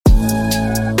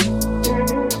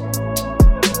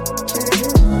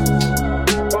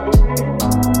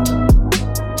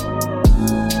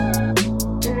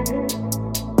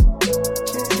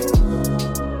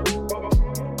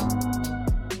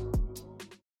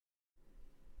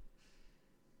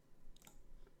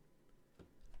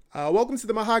Welcome to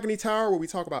the Mahogany Tower, where we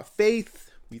talk about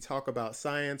faith, we talk about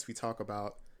science, we talk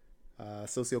about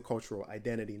sociocultural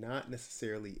identity, not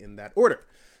necessarily in that order.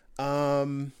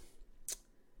 Um,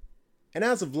 and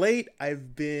as of late,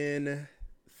 I've been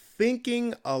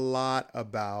thinking a lot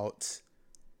about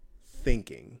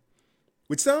thinking,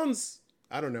 which sounds,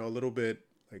 I don't know, a little bit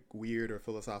like weird or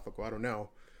philosophical. I don't know,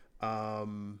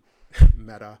 um,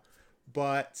 meta,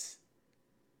 but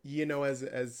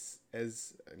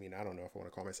as I mean, I don't know if I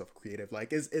want to call myself creative.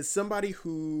 Like, as somebody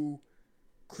who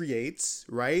creates,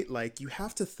 right? Like, you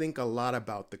have to think a lot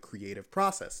about the creative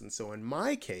process. And so in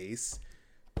my case,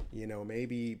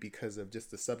 maybe because of just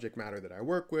the subject matter that I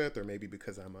work with, or maybe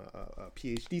because I'm a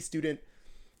PhD student,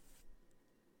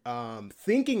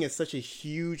 thinking is such a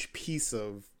huge piece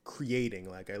of creating.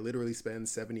 Like, I literally spend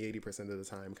 70-80% of the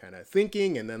time kind of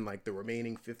thinking, and then like the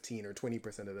remaining 15 or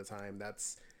 20% of the time,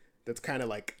 that's kind of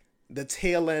like the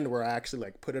tail end where I actually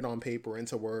like put it on paper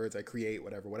into words, I create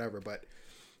whatever. But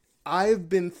I've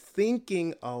been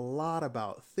thinking a lot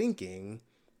about thinking,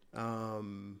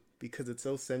 because it's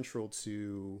so central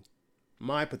to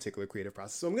my particular creative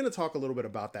process. So I'm going to talk a little bit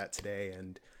about that today,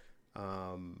 and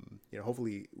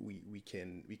hopefully we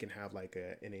can have like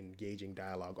an engaging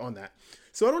dialogue on that.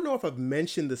 So I don't know if I've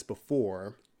mentioned this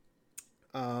before,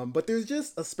 but there's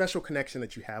just a special connection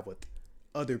that you have with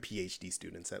other PhD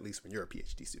students, at least when you're a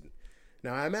PhD student.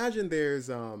 Now, I imagine there's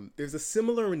a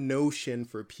similar notion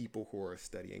for people who are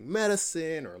studying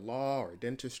medicine or law or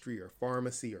dentistry or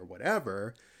pharmacy or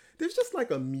whatever. There's just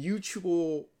like a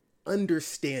mutual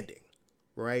understanding,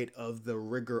 right, of the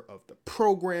rigor of the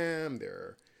program. There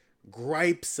are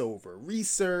gripes over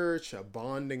research, a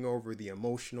bonding over the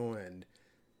emotional and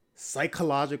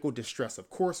psychological distress of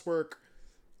coursework.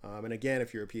 And again,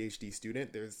 if you're a PhD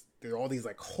student, there are all these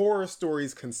like horror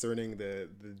stories concerning the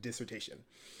dissertation.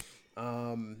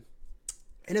 And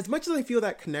as much as I feel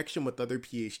that connection with other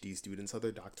PhD students,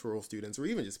 other doctoral students, or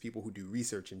even just people who do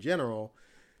research in general,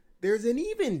 there's an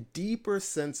even deeper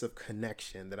sense of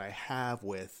connection that I have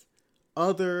with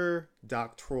other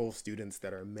doctoral students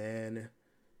that are men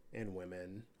and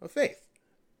women of faith.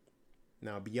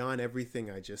 Now, beyond everything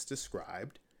I just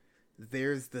described,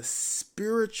 there's the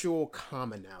spiritual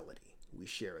commonality we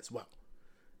share as well.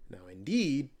 Now,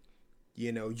 indeed,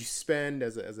 you spend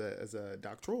as a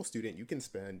doctoral student, you can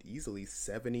spend easily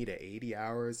 70 to 80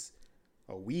 hours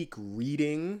a week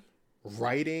reading,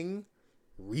 writing,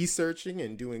 researching,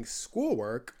 and doing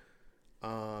schoolwork.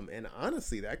 And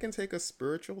honestly, that can take a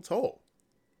spiritual toll.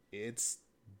 It's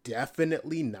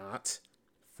definitely not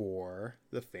for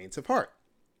the faint of heart.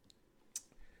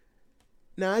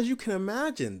 Now, as you can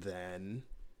imagine, then,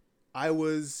 I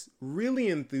was really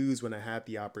enthused when I had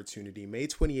the opportunity, May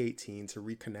 2018, to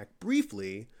reconnect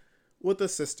briefly with a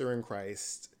sister in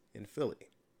Christ in Philly.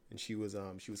 And she was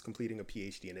completing a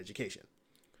PhD in education.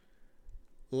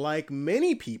 Like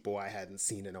many people I hadn't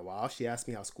seen in a while, she asked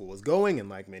me how school was going, and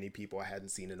like many people I hadn't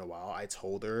seen in a while, I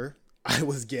told her I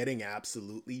was getting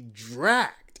absolutely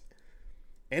dragged.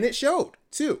 And it showed,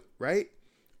 too, right?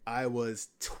 I was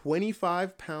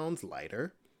 25 pounds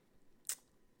lighter,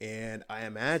 and I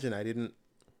imagine I didn't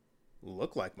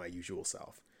look like my usual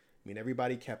self. I mean,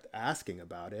 everybody kept asking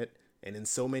about it, and in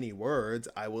so many words,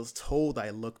 I was told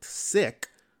I looked sick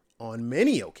on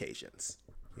many occasions.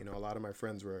 A lot of my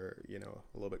friends were,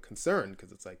 a little bit concerned,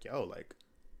 because it's like, yo, like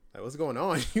what's going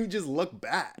on? You just look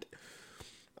bad.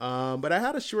 But I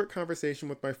had a short conversation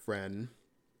with my friend,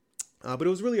 but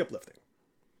it was really uplifting.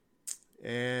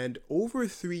 And over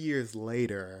 3 years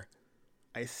later,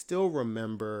 I still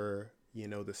remember,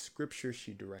 the scripture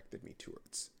she directed me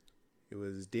towards. It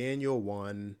was Daniel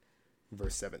 1,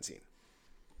 verse 17.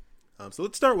 So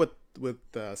let's start with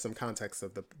some context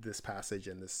of this passage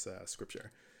and this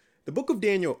scripture. The book of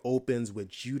Daniel opens with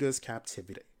Judah's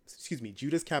captivity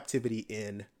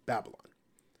in Babylon.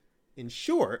 In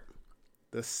short,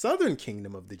 the southern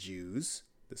kingdom of the Jews,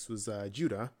 this was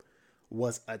Judah,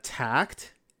 was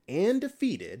attacked and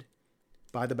defeated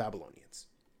by the Babylonians.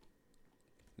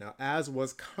 Now, as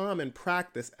was common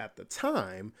practice at the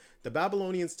time, the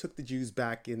Babylonians took the Jews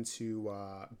back into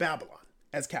Babylon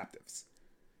as captives.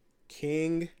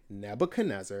 King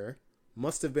Nebuchadnezzar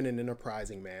must have been an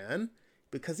enterprising man,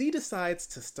 because he decides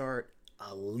to start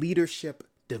a leadership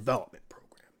development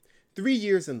program, 3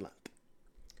 years in length.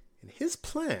 And his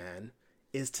plan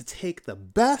is to take the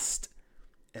best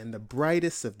and the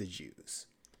brightest of the Jews,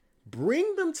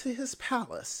 bring them to his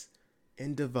palace,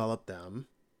 and develop them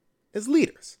as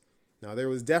leaders. Now, there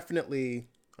was definitely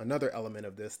another element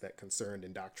of this that concerned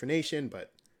indoctrination,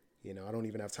 but, I don't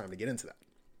even have time to get into that.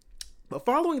 But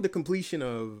following the completion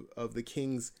of the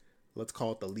king's, let's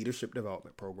call it the leadership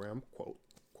development program,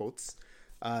 quotes,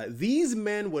 These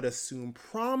men would assume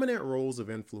prominent roles of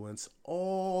influence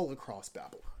all across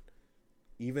Babylon,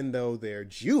 even though they're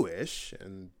Jewish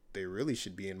and they really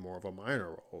should be in more of a minor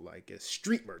role, like as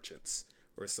street merchants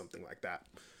or something like that.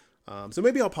 So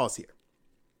maybe I'll pause here.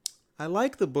 I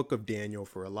like the book of Daniel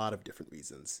for a lot of different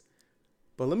reasons,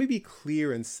 but let me be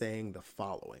clear in saying the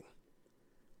following.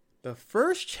 The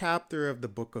first chapter of the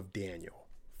book of Daniel,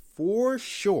 for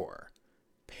sure,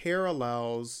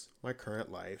 parallels my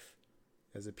current life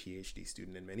as a PhD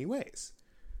student in many ways.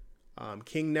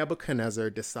 King Nebuchadnezzar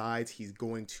decides he's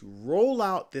going to roll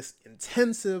out this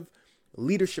intensive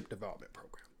leadership development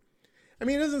program. I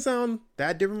mean, it doesn't sound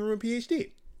that different from a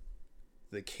PhD.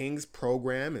 The king's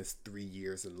program is 3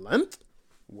 years in length,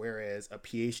 whereas a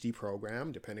PhD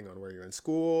program, depending on where you're in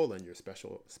school and your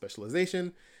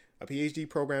specialization, a PhD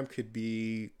program could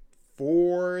be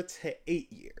 4 to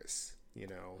 8 years,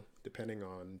 depending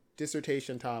on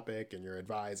dissertation topic and your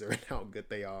advisor and how good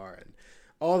they are and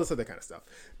all this other kind of stuff.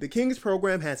 The King's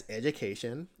program has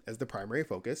education as the primary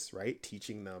focus, right?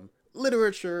 Teaching them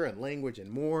literature and language and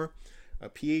more. A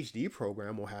PhD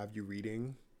program will have you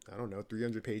reading,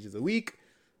 300 pages a week,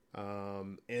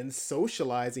 and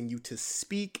socializing you to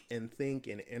speak and think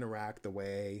and interact the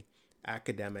way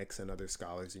academics and other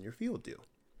scholars in your field do.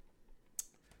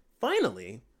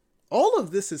 Finally, all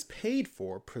of this is paid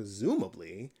for,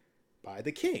 presumably, by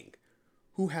the king,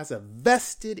 who has a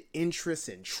vested interest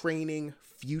in training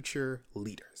future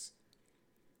leaders.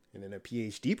 And in a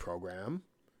PhD program,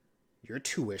 your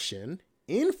tuition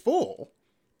in full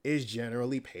is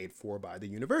generally paid for by the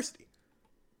university.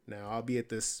 Now, albeit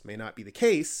this may not be the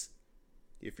case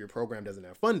if your program doesn't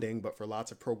have funding, but for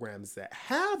lots of programs that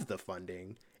have the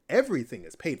funding, everything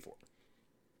is paid for.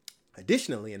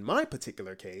 Additionally, in my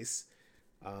particular case,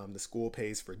 the school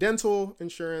pays for dental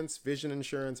insurance, vision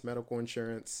insurance, medical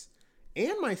insurance,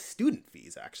 and my student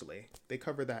fees, actually. They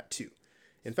cover that too.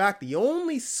 In fact, the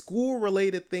only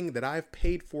school-related thing that I've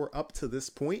paid for up to this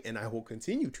point, and I will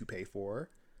continue to pay for,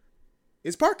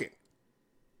 is parking.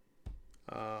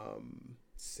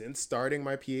 Since starting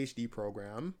my PhD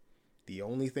program, the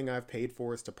only thing I've paid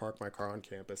for is to park my car on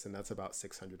campus, and that's about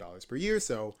 $600 per year.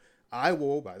 So I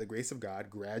will, by the grace of God,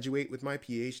 graduate with my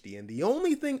PhD, and the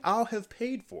only thing I'll have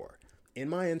paid for in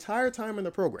my entire time in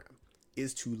the program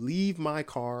is to leave my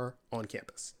car on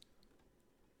campus.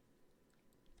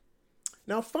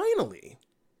 Now, finally,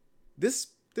 this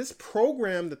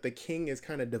program that the king is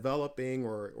kind of developing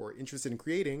or interested in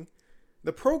creating,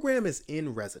 the program is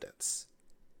in residence.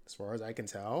 As far as I can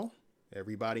tell,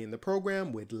 everybody in the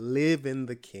program would live in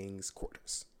the king's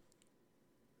quarters.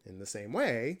 In the same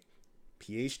way,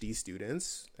 PhD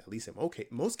students, at least in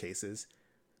most cases,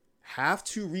 have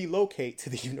to relocate to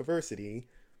the university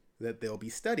that they'll be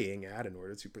studying at in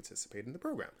order to participate in the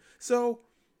program. So,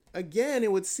 again,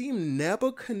 it would seem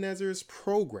Nebuchadnezzar's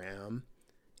program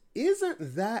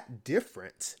isn't that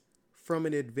different from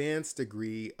an advanced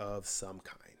degree of some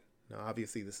kind. Now,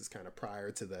 obviously, this is kind of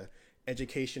prior to the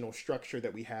educational structure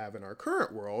that we have in our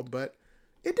current world, but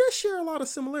it does share a lot of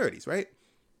similarities, right?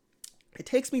 It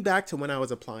takes me back to when I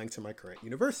was applying to my current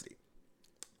university.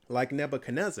 Like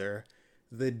Nebuchadnezzar,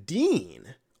 the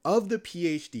dean of the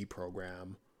PhD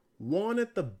program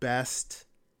wanted the best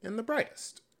and the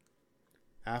brightest.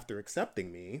 After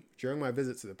accepting me, during my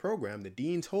visit to the program, the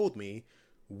dean told me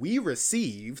we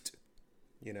received,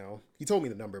 he told me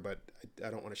the number, but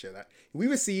I don't want to share that. We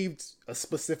received a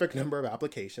specific number of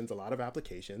applications, a lot of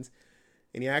applications,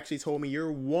 and he actually told me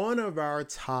you're one of our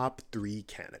top 3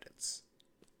 candidates.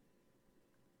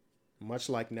 Much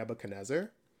like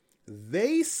Nebuchadnezzar,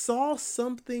 they saw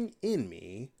something in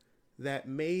me that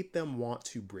made them want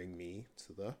to bring me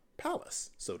to the palace,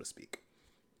 so to speak.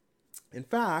 In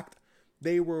fact,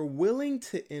 they were willing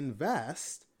to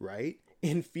invest, right,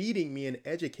 in feeding me and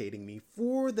educating me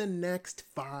for the next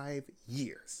 5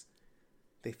 years.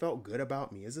 They felt good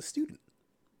about me as a student.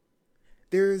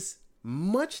 There's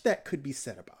much that could be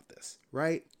said about this,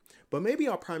 right? But maybe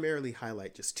I'll primarily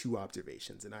highlight just 2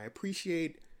 observations. And I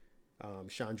appreciate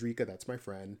Chandrika, that's my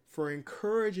friend, for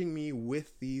encouraging me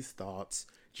with these thoughts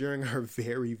during our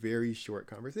very, very short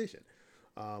conversation.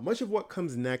 Much of what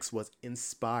comes next was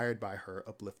inspired by her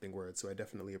uplifting words, so I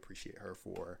definitely appreciate her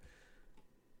for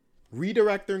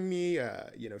redirecting me,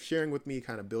 sharing with me,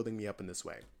 kind of building me up in this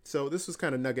way. So this was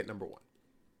kind of nugget number 1.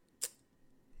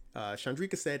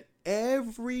 Chandrika said,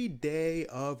 every day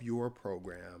of your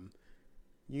program,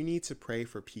 you need to pray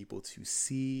for people to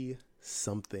see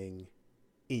something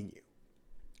in you.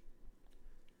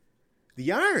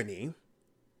 The irony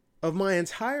of my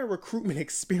entire recruitment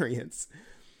experience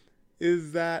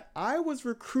is that I was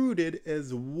recruited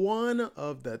as one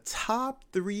of the top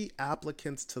 3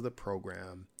 applicants to the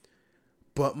program.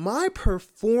 But my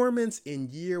performance in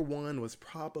year 1 was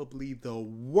probably the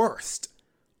worst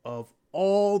of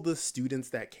all the students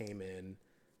that came in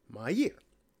my year.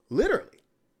 Literally.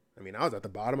 I mean, I was at the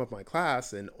bottom of my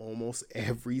class in almost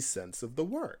every sense of the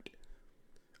word.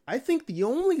 I think the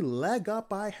only leg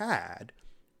up I had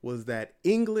was that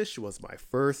English was my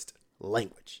first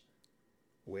language,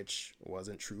 which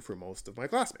wasn't true for most of my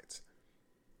classmates.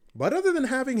 But other than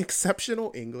having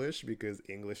exceptional English, because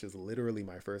English is literally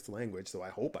my first language, so I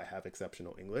hope I have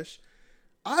exceptional English,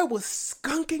 I was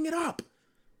skunking it up.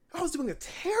 I was doing a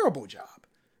terrible job.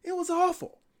 It was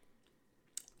awful.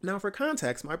 Now, for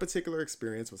context, my particular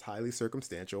experience was highly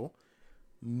circumstantial.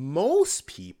 Most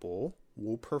people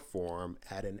will perform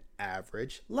at an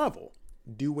average level,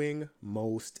 doing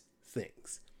most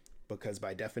things, because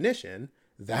by definition,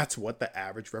 that's what the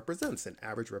average represents. An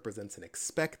average represents an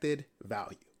expected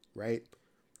value, right?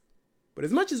 But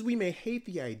as much as we may hate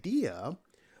the idea,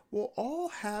 we'll all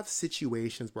have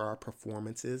situations where our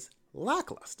performance is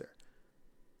lackluster.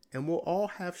 And we'll all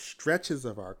have stretches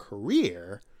of our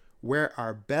career where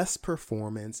our best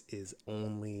performance is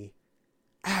only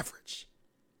average.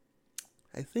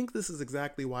 I think this is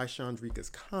exactly why Chandrika's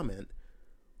comment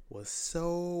was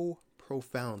so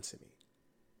profound to me.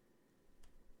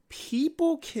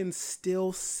 People can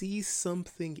still see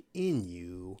something in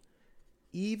you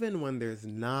even when there's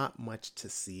not much to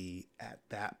see at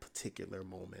that particular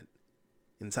moment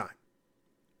in time,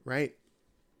 right?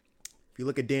 If you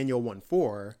look at Daniel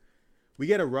 1:4, we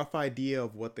get a rough idea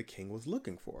of what the king was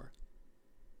looking for.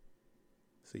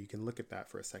 So you can look at that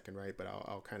for a second, right? But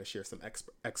I'll kind of share some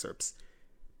excerpts.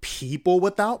 People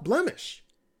without blemish,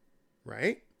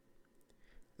 right?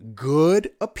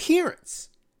 Good appearance.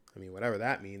 I mean, whatever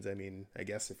that means. I mean, I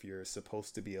guess if you're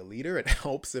supposed to be a leader, it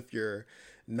helps if you're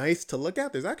nice to look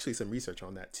at. There's actually some research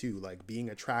on that too. Like being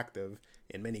attractive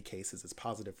in many cases is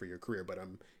positive for your career, but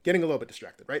I'm getting a little bit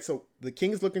distracted, right? So the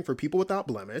king is looking for people without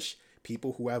blemish,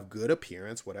 people who have good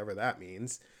appearance, whatever that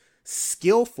means,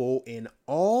 skillful in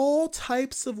all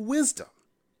types of wisdom,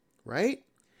 right?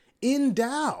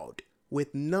 Endowed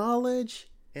with knowledge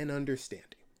and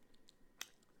understanding,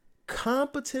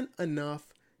 competent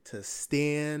enough to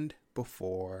stand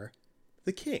before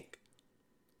the king.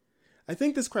 I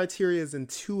think this criteria is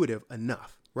intuitive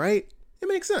enough, right? It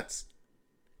makes sense.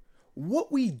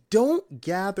 What we don't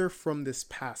gather from this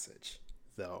passage,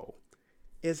 though,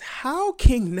 is how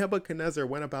King Nebuchadnezzar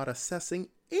went about assessing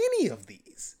any of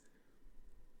these.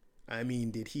 I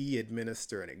mean, did he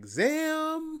administer an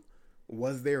exam?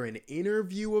 Was there an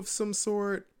interview of some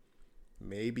sort?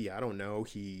 Maybe, I don't know,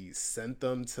 he sent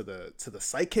them to the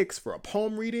psychics for a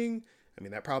palm reading. I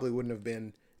mean, that probably wouldn't have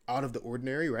been out of the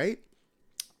ordinary, right?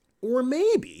 Or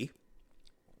maybe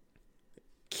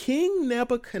King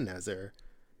Nebuchadnezzar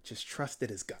just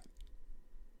trusted his gut,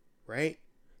 right?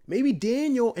 Maybe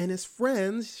Daniel and his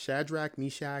friends, Shadrach,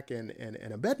 Meshach, and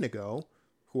Abednego,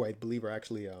 who I believe are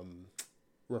actually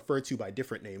referred to by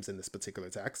different names in this particular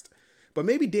text, but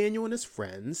maybe Daniel and his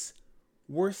friends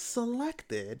were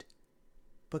selected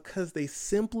because they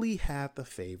simply had the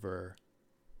favor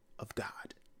of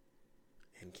God.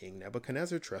 And King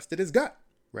Nebuchadnezzar trusted his gut,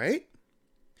 right?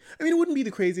 I mean, it wouldn't be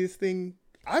the craziest thing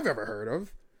I've ever heard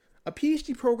of. A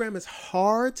PhD program is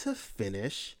hard to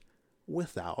finish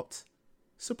without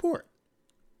support.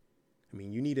 I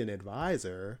mean, you need an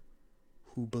advisor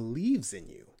who believes in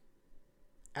you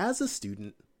as a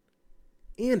student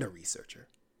and a researcher,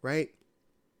 right?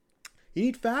 You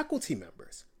need faculty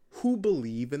members who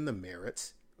believe in the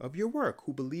merits of your work,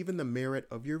 who believe in the merit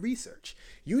of your research.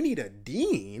 You need a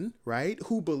dean, right,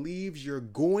 who believes you're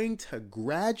going to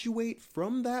graduate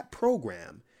from that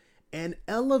program and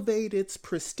elevate its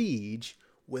prestige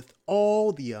with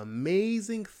all the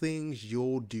amazing things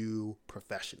you'll do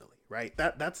professionally, right?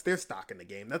 That's their stock in the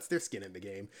game. That's their skin in the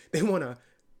game. They want to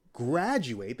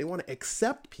graduate. They want to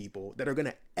accept people that are going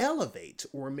to elevate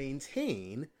or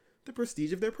maintain the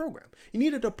prestige of their program. You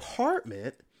need a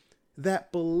department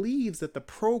that believes that the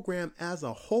program as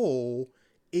a whole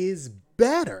is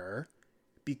better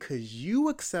because you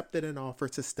accepted an offer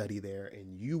to study there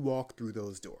and you walk through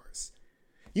those doors.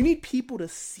 You need people to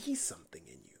see something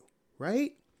in you,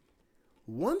 right?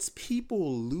 Once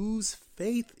people lose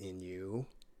faith in you,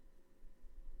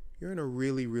 you're in a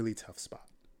really, really tough spot.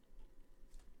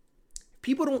 If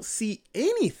people don't see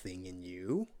anything in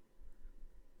you,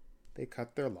 they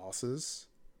cut their losses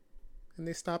and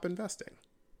they stop investing.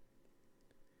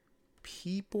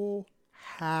 People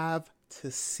have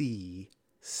to see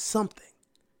something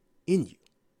in you,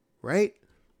 right?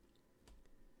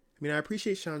 I mean, I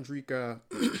appreciate Chandrika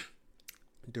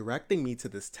directing me to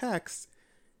this text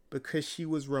because she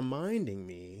was reminding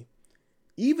me,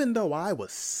 even though I was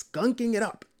skunking it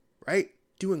up, right?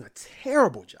 Doing a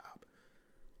terrible job,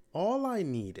 all I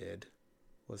needed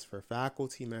was for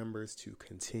faculty members to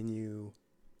continue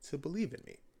to believe in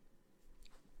me.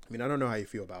 I mean, I don't know how you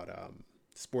feel about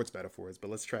sports metaphors, but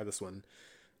let's try this one.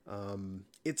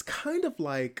 It's kind of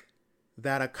like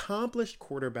that accomplished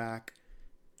quarterback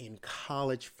in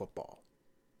college football.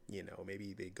 You know,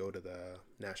 maybe they go to the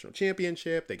national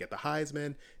championship, they get the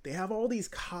Heisman, they have all these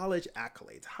college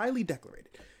accolades, highly decorated.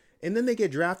 And then they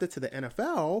get drafted to the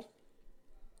NFL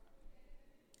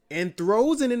and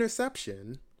throws an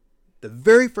interception the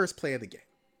very first play of the game.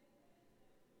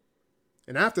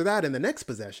 And after that, in the next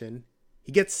possession,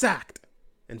 he gets sacked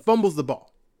and fumbles the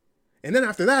ball. And then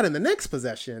after that, in the next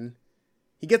possession,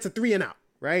 he gets a 3 and out,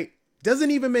 right?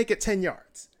 Doesn't even make it 10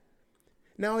 yards.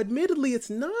 Now, admittedly, it's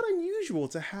not unusual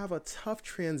to have a tough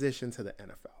transition to the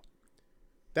NFL.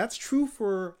 That's true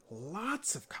for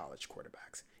lots of college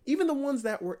quarterbacks, even the ones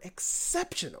that were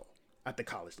exceptional at the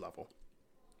college level.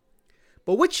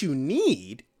 But what you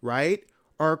need, right,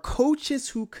 are coaches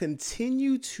who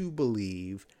continue to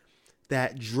believe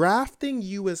that drafting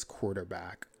you as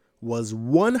quarterback was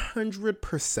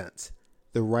 100%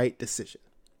 the right decision.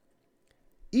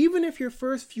 Even if your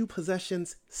first few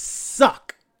possessions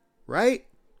suck, right?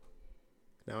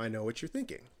 Now I know what you're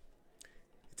thinking.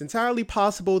 It's entirely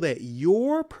possible that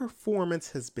your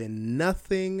performance has been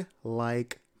nothing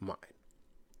like mine.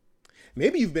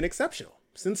 Maybe you've been exceptional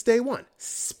since day one.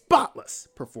 Spotless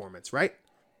performance, right?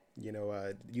 You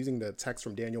know, using the text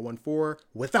from Daniel 1:4,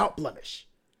 without blemish.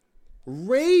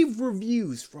 Rave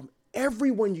reviews from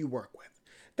everyone you work with.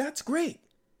 That's great,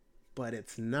 but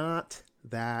it's not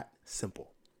that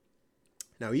simple.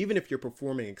 Now, even if you're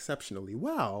performing exceptionally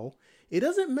well, it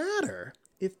doesn't matter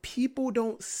if people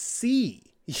don't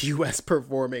see you as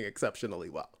performing exceptionally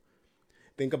well.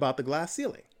 Think about the glass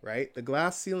ceiling, right? The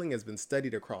glass ceiling has been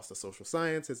studied across the social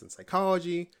sciences and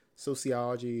psychology,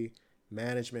 sociology,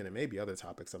 management, and maybe other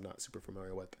topics I'm not super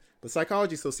familiar with, but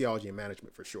psychology, sociology, and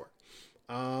management for sure.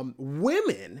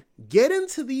 Women get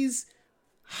into these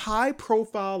high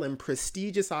profile and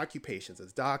prestigious occupations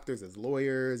as doctors, as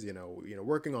lawyers, you know,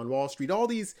 working on Wall Street, all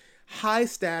these high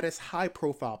status, high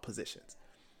profile positions.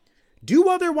 Do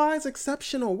otherwise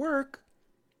exceptional work,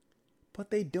 but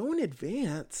they don't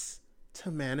advance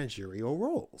to managerial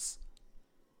roles.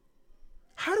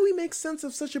 How do we make sense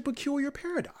of such a peculiar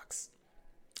paradox?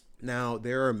 Now,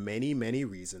 there are many, many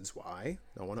reasons why.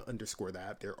 I want to underscore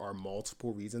that. There are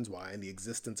multiple reasons why, and the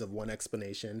existence of one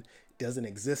explanation doesn't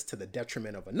exist to the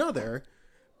detriment of another.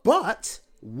 But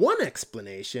one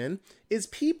explanation is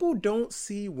people don't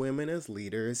see women as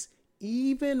leaders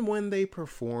even when they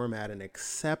perform at an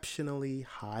exceptionally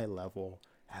high level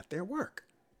at their work.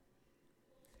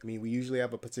 I mean, we usually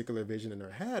have a particular vision in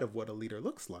our head of what a leader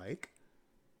looks like,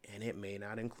 and it may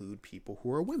not include people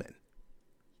who are women.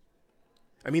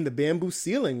 I mean, the bamboo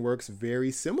ceiling works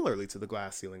very similarly to the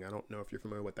glass ceiling. I don't know if you're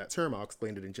familiar with that term. I'll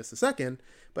explain it in just a second.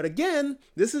 But again,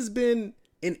 this has been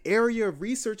an area of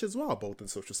research as well, both in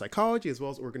social psychology as well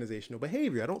as organizational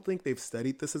behavior. I don't think they've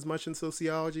studied this as much in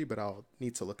sociology, but I'll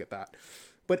need to look at that.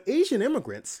 But Asian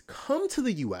immigrants come to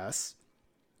the U.S.,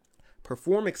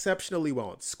 perform exceptionally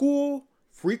well in school,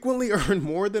 frequently earn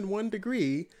more than one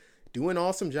degree, do an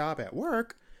awesome job at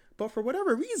work, but for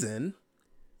whatever reason,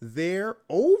 they're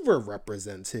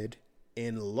overrepresented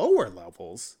in lower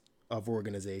levels of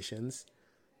organizations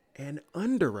and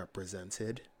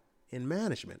underrepresented in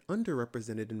management,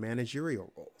 underrepresented in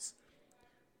managerial roles.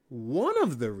 One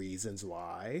of the reasons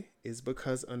why is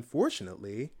because,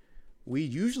 unfortunately, we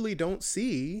usually don't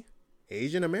see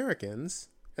Asian Americans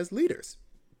as leaders,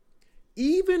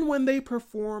 even when they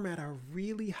perform at a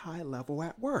really high level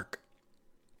at work.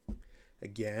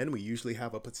 Again, we usually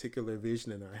have a particular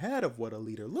vision in our head of what a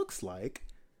leader looks like,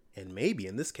 and maybe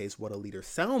in this case, what a leader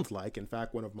sounds like. In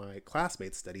fact, one of my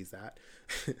classmates studies that.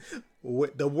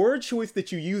 The word choice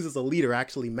that you use as a leader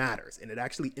actually matters, and it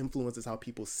actually influences how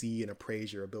people see and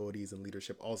appraise your abilities and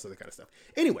leadership, also that kind of stuff.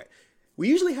 Anyway, we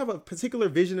usually have a particular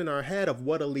vision in our head of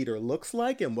what a leader looks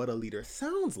like and what a leader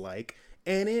sounds like,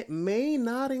 and it may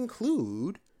not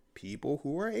include people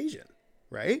who are Asian,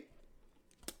 right?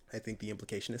 I think the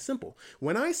implication is simple.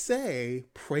 When I say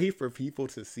pray for people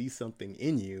to see something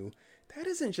in you, that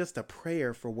isn't just a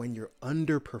prayer for when you're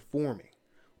underperforming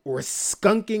or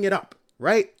skunking it up,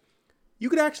 right? You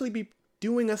could actually be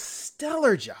doing a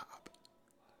stellar job.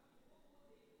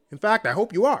 In fact, I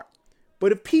hope you are.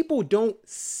 But if people don't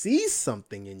see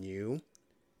something in you,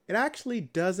 it actually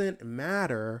doesn't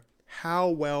matter how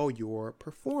well you're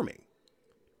performing.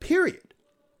 period.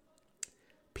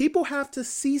 People have to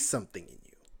see something in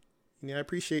you. And I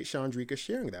appreciate Chandrika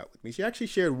sharing that with me. She actually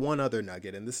shared one other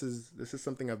nugget, and this is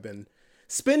something I've been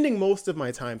spending most of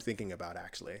my time thinking about,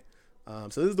 actually.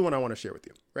 So this is the one I want to share with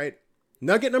you, right?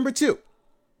 Nugget number 2.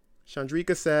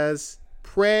 Chandrika says,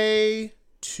 pray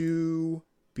to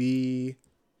be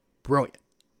brilliant.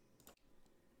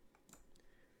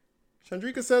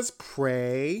 Chandrika says,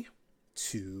 pray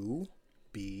to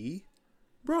be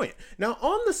brilliant. Now,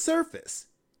 on the surface,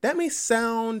 that may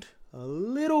sound a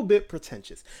little bit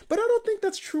pretentious, but I don't think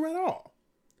that's true at all.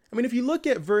 I mean, if you look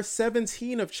at verse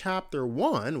 17 of chapter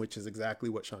 1, which is exactly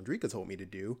what Chandrika told me to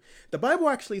do, the Bible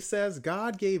actually says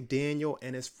God gave Daniel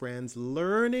and his friends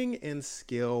learning and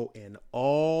skill in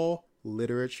all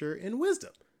literature and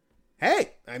wisdom.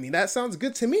 Hey, I mean, that sounds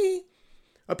good to me.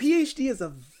 A PhD is a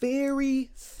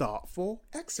very thoughtful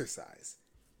exercise.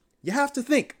 You have to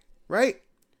think, right?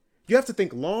 You have to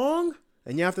think long,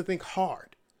 and you have to think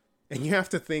hard, and you have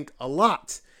to think a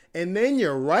lot. And then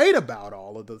you're right about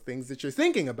all of the things that you're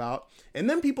thinking about. And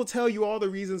then people tell you all the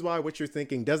reasons why what you're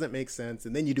thinking doesn't make sense.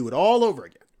 And then you do it all over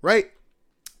again, right?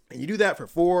 And you do that for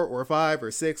 4 or 5 or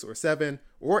 6 or 7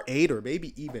 or 8 or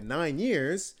maybe even 9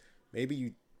 years. Maybe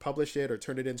you publish it or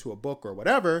turn it into a book or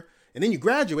whatever. And then you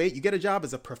graduate, you get a job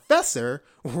as a professor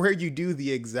where you do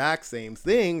the exact same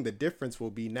thing. The difference will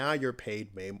be now you're paid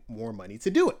more money to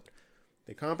do it.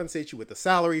 They compensate you with a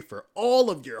salary for all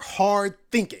of your hard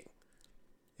thinking.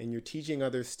 And you're teaching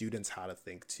other students how to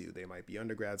think too. They might be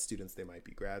undergrad students, they might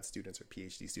be grad students or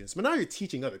PhD students, but now you're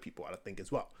teaching other people how to think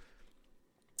as well.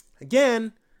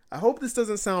 Again, I hope this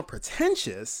doesn't sound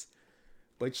pretentious,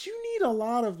 but you need a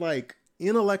lot of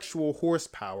intellectual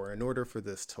horsepower in order for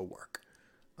this to work.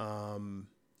 And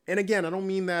again, I don't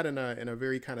mean that in a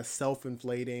very kind of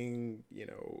self-inflating,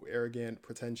 arrogant,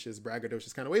 pretentious,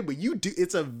 braggadocious kind of way, but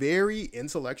it's a very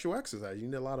intellectual exercise. You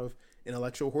need a lot of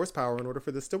intellectual horsepower in order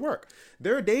for this to work.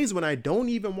 There are days when I don't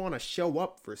even want to show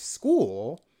up for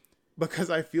school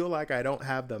because I feel like I don't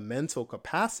have the mental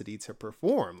capacity to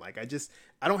perform. I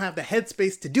don't have the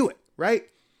headspace to do it, right?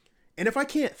 And if I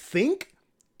can't think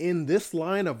in this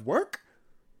line of work,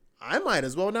 I might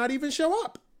as well not even show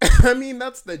up. I mean,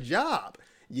 that's the job.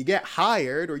 You get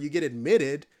hired or you get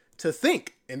admitted to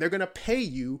think, and they're going to pay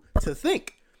you to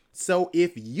think. So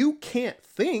if you can't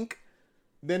think,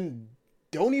 then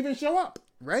don't even show up,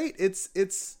 right? It's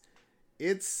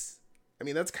I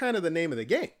mean, that's kind of the name of the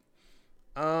game.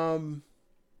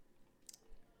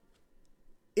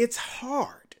 It's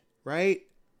hard, right?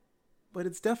 But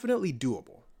it's definitely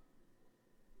doable.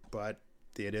 But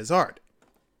it is hard.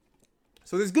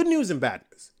 So there's good news and bad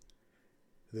news.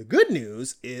 The good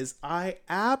news is I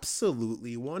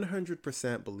absolutely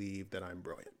 100% believe that I'm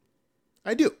brilliant.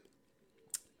 I do.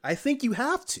 I think you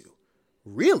have to.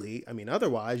 Really, I mean,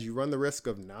 otherwise you run the risk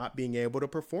of not being able to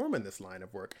perform in this line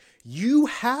of work. You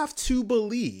have to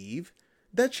believe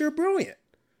that you're brilliant.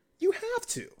 You have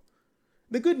to.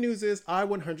 The good news is I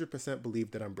 100%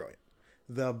 believe that I'm brilliant.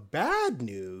 The bad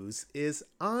news is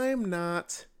I'm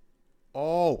not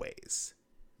always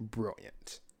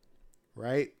brilliant,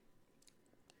 right?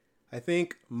 I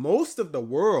think most of the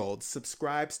world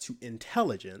subscribes to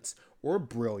intelligence or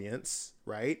brilliance,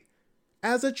 right,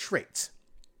 as a trait.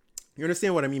 You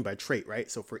understand what I mean by trait, right?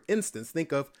 So for instance,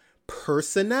 think of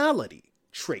personality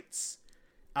traits.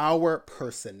 Our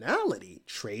personality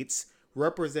traits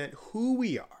represent who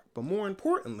we are. But more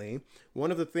importantly, one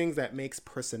of the things that makes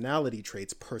personality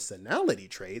traits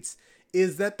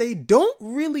is that they don't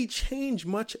really change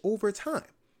much over time.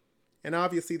 And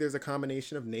obviously there's a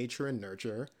combination of nature and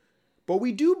nurture. But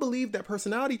we do believe that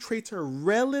personality traits are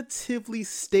relatively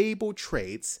stable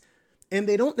traits, and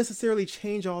they don't necessarily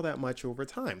change all that much over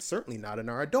time, certainly not in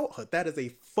our adulthood. That is a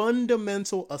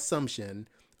fundamental assumption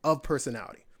of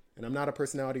personality. And I'm not a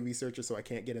personality researcher, so I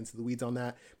can't get into the weeds on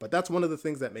that. But that's one of the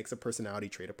things that makes a personality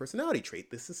trait a personality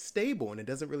trait. This is stable, and it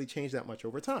doesn't really change that much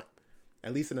over time,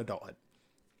 at least in adulthood.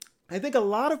 I think a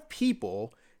lot of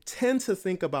people tend to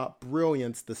think about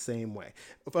brilliance the same way.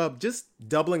 Just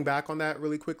doubling back on that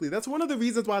really quickly, that's one of the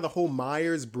reasons why the whole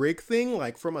Myers-Briggs thing,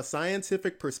 like from a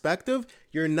scientific perspective,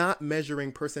 you're not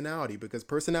measuring personality because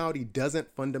personality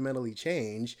doesn't fundamentally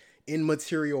change in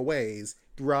material ways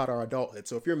throughout our adulthood.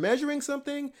 So if you're measuring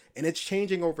something and it's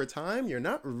changing over time, you're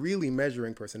not really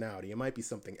measuring personality. It might be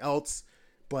something else,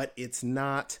 but it's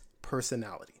not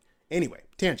personality. Anyway,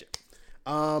 tangent.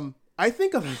 I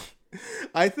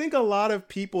think a lot of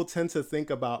people tend to think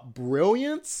about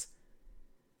brilliance,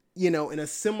 in a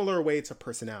similar way to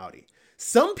personality.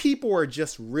 Some people are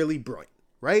just really brilliant,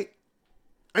 right?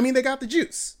 I mean, they got the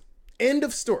juice. End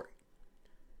of story.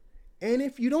 And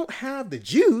if you don't have the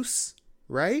juice,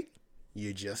 right,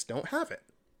 You just don't have it.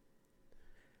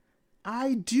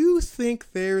 I do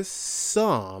think there's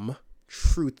some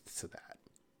truth to that.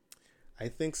 I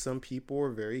think some people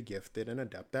are very gifted and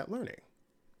adept at learning.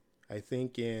 I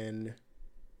think in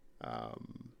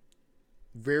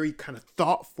very kind of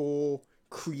thoughtful,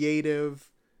 creative,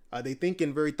 they think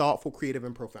in very thoughtful, creative,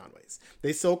 and profound ways.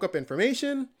 They soak up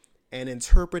information and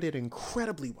interpret it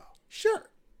incredibly well. Sure,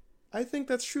 I think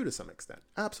that's true to some extent.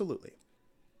 Absolutely.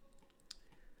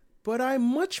 But I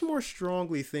much more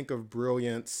strongly think of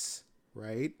brilliance,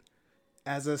 right,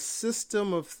 as a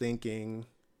system of thinking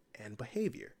and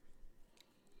behavior.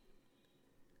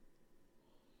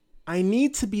 I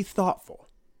need to be thoughtful.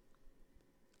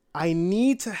 I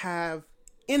need to have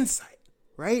insight,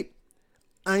 right?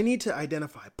 I need to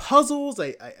identify puzzles.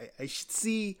 I should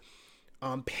see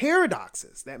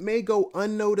paradoxes that may go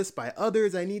unnoticed by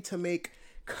others. I need to make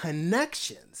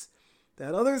connections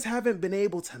that others haven't been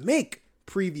able to make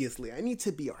previously. I need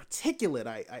to be articulate.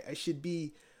 I should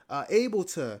be able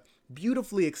to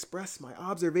beautifully express my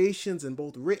observations in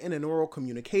both written and oral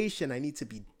communication. I need to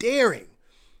be daring.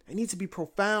 I need to be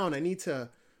profound. I need to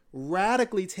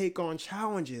radically take on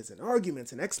challenges and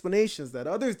arguments and explanations that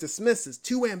others dismiss as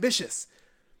too ambitious.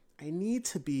 I need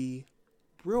to be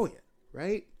brilliant,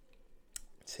 right?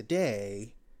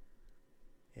 Today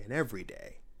and every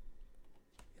day.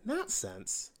 In that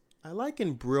sense, I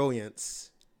liken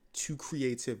brilliance to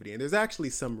creativity. And there's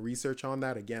actually some research on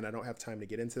that. Again, I don't have time to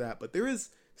get into that, but there is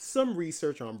some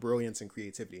research on brilliance and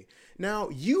creativity. Now,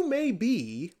 you may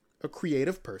be a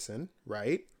creative person,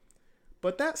 right?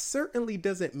 But that certainly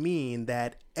doesn't mean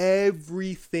that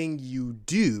everything you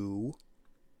do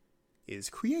is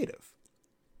creative.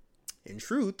 In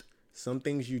truth, some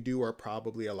things you do are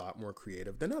probably a lot more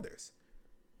creative than others.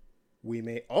 We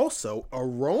may also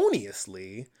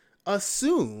erroneously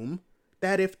assume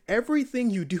that if everything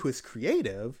you do is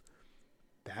creative,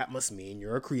 that must mean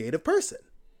you're a creative person.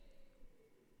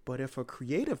 But if a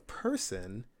creative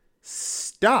person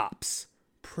stops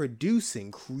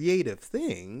producing creative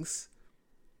things,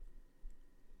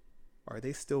 are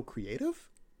they still creative?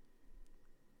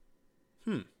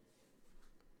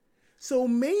 So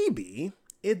maybe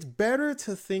it's better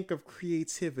to think of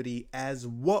creativity as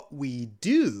what we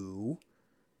do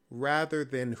rather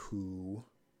than who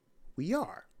we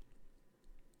are.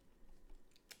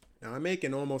 Now, I make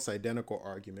an almost identical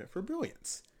argument for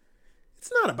brilliance.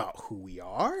 It's not about who we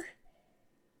are.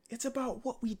 It's about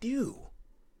what we do.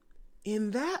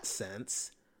 In that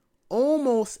sense,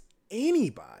 almost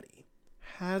anybody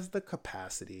has the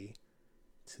capacity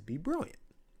to be brilliant.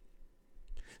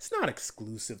 It's not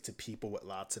exclusive to people with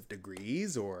lots of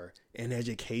degrees or an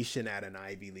education at an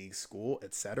Ivy League school,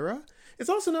 etc.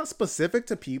 It's also not specific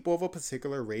to people of a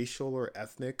particular racial or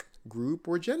ethnic group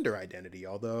or gender identity,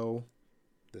 although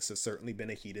this has certainly been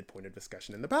a heated point of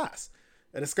discussion in the past.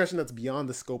 A discussion that's beyond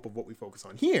the scope of what we focus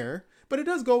on here, but it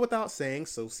does go without saying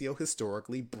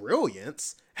socio-historically,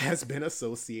 brilliance has been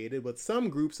associated with some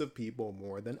groups of people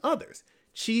more than others,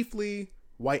 chiefly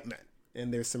white men.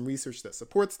 And there's some research that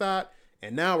supports that.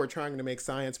 And now we're trying to make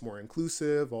science more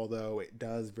inclusive, although it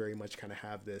does very much kind of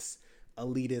have this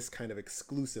elitist kind of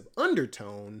exclusive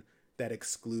undertone that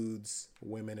excludes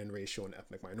women and racial and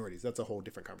ethnic minorities. That's a whole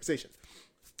different conversation.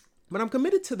 But I'm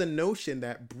committed to the notion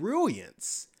that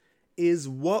brilliance is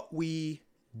what we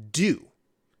do.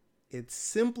 It's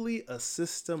simply a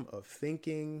system of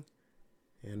thinking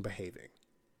and behaving.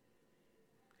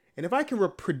 And if I can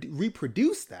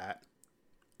reproduce that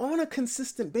on a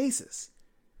consistent basis,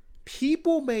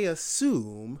 people may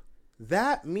assume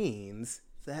that means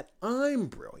that I'm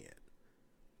brilliant.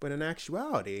 But in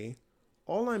actuality,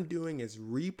 all I'm doing is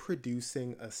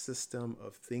reproducing a system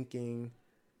of thinking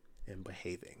and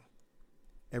behaving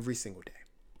every single day.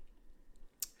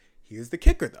 Here's the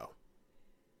kicker, though.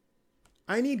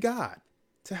 I need God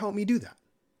to help me do that.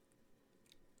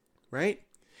 Right?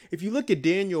 If you look at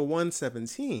Daniel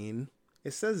 1:17,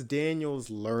 it says Daniel's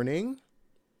learning,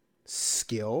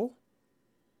 skill,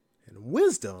 and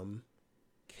wisdom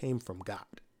came from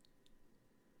God.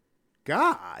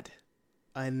 God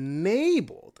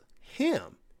enabled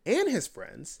him and his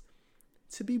friends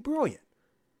to be brilliant.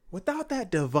 Without that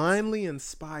divinely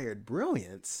inspired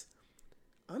brilliance,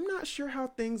 I'm not sure how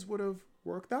things would have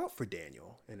worked out for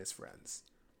Daniel and his friends.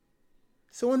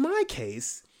 So in my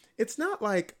case, it's not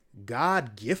like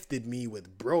God gifted me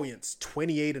with brilliance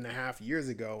 28 and a half years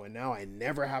ago, and now I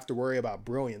never have to worry about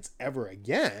brilliance ever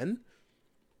again.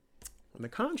 On the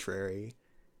contrary,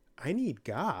 I need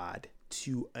God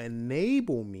to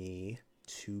enable me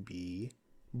to be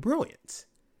brilliant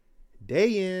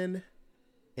day in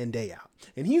and day out.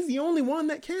 And he's the only one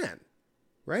that can,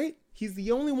 right? He's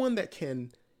the only one that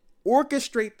can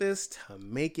orchestrate this to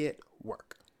make it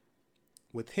work.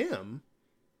 With him,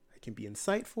 I can be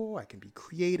insightful, I can be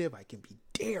creative, I can be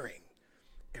daring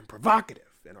and provocative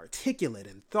and articulate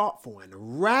and thoughtful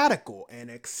and radical and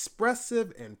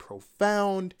expressive and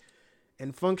profound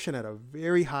and function at a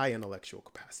very high intellectual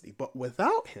capacity. But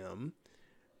without him,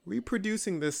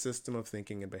 reproducing this system of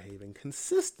thinking and behaving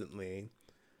consistently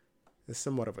is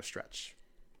somewhat of a stretch.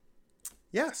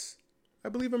 Yes, I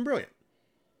believe I'm brilliant,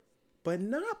 but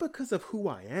not because of who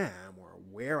I am or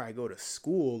where I go to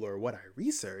school or what I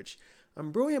research.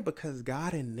 I'm brilliant because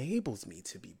God enables me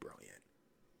to be brilliant.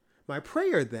 My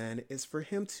prayer then is for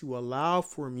him to allow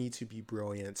for me to be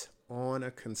brilliant on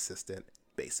a consistent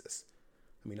basis.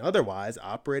 I mean, otherwise,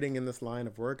 operating in this line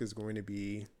of work is going to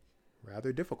be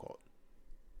rather difficult.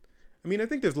 I mean, I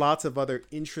think there's lots of other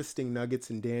interesting nuggets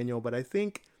in Daniel, but I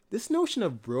think this notion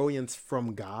of brilliance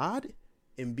from God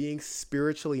and being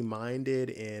spiritually minded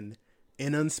in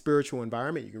an unspiritual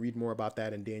environment, you can read more about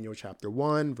that in Daniel chapter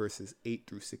 1, verses 8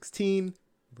 through 16.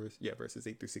 Verses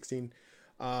 8 through 16.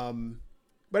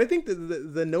 But I think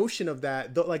the notion of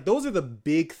that, those are the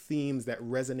big themes that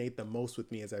resonate the most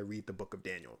with me as I read the book of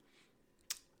Daniel.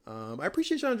 I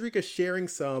appreciate Chandrika sharing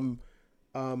some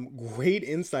great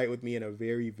insight with me in a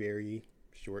very, very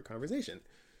short conversation.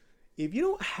 If you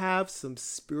don't have some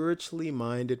spiritually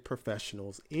minded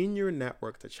professionals in your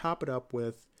network to chop it up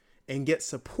with and get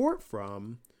support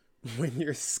from when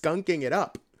you're skunking it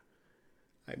up,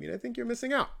 I mean, I think you're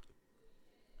missing out.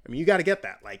 I mean, you got to get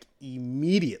that like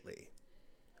immediately.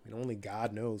 I mean, only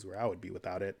God knows where I would be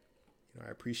without it. You know,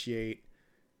 I appreciate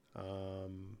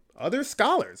other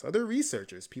scholars, other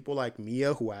researchers, people like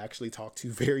Mia, who I actually talked to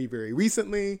very, very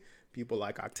recently, people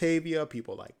like Octavia,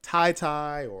 people like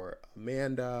Tai or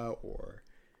Amanda or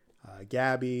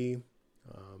Gabby,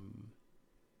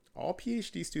 all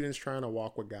PhD students trying to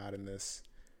walk with God in this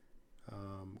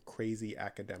crazy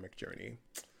academic journey.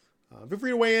 Feel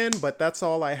free to weigh in, but that's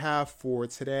all I have for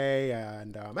today.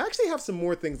 And I actually have some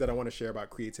more things that I want to share about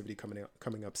creativity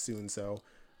coming up soon. So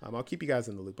I'll keep you guys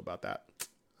in the loop about that.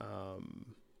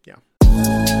 Yeah.